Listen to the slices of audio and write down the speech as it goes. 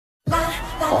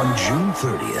On June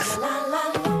 30th,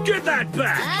 Get that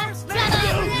back!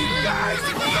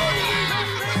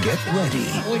 get ready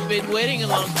We've been waiting a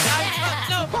long time.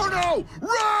 No. Oh no!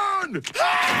 Run!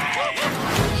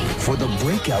 for the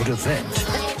breakout event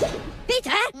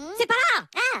Peter, c'est pas là.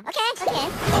 Ah, okay.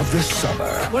 of the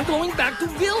summer. We're going back to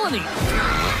villainy.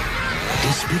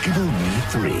 Despicable Me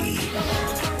 3.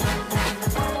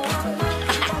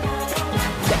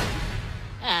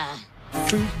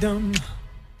 Freedom.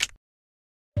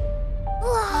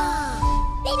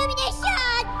 Wow!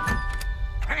 Illumination!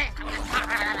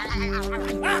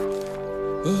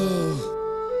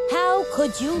 How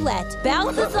could you let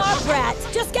Balthazar Brat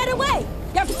just get away?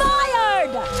 You're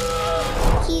fired!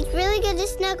 He's really good to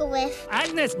snuggle with.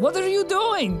 Agnes, what are you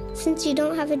doing? Since you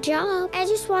don't have a job, I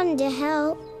just wanted to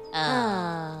help.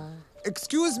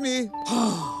 Excuse me.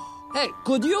 Hey,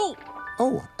 could you?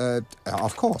 Oh,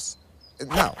 of course.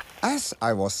 Now, as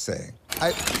I was saying,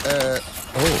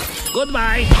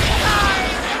 Goodbye.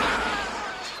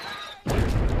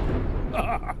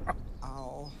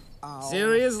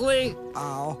 Seriously?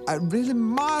 Ow, I really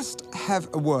must have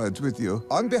a word with you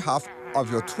on behalf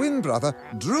of your twin brother,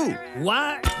 Drew.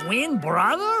 What? Twin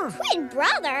brother? Twin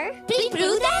brother? Big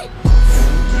brother?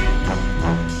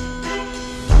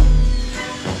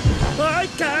 I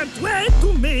can't wait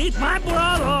to meet my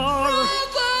brother.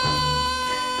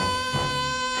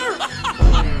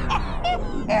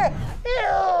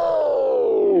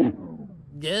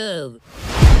 Good.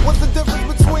 What's the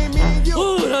difference between me and you?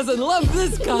 Who doesn't love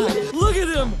this guy? Look at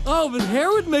him. Oh, but hair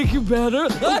would make you better.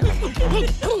 Look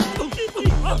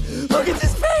at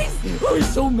his face. Oh,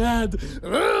 he's so mad.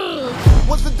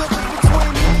 What's the difference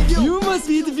between me and you? You must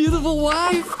be the beautiful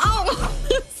wife. Oh,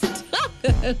 stop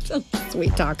it.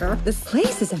 Sweet talker. This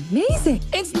place is amazing.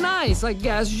 It's nice, I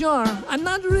guess, sure. I'm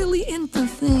not really into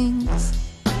things.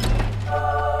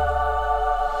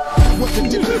 What's the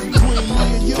difference between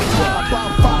me and you?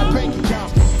 About 5 bank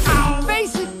accounts.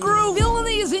 Face it, Gru.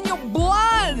 Villainy is in your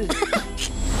blood.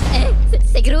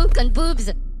 C'est gros con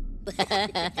boobs.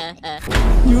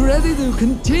 You ready to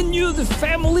continue the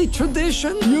family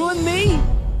tradition? You and me?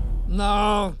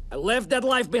 No, I left that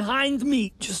life behind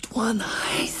me. Just one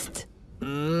heist.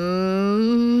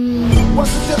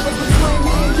 What's the difference between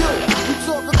me and you? You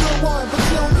talk a good one, but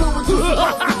you don't do what you're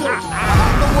supposed to do. I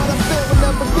know what I feel when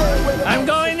I'm again with it. I'm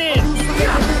going in.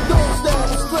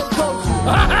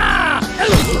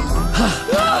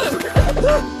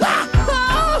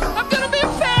 I'm gonna be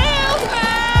failed.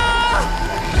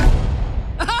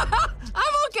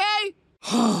 I'm okay.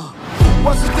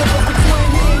 What's the difference between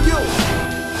me and you?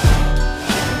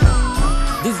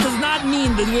 This does not mean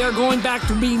that we are going back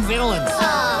to being villains.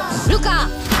 Luca!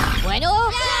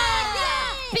 Bueno?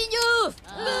 Pignouf!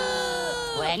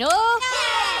 Bueno?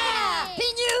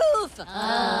 Pignouf!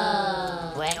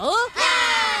 Bueno?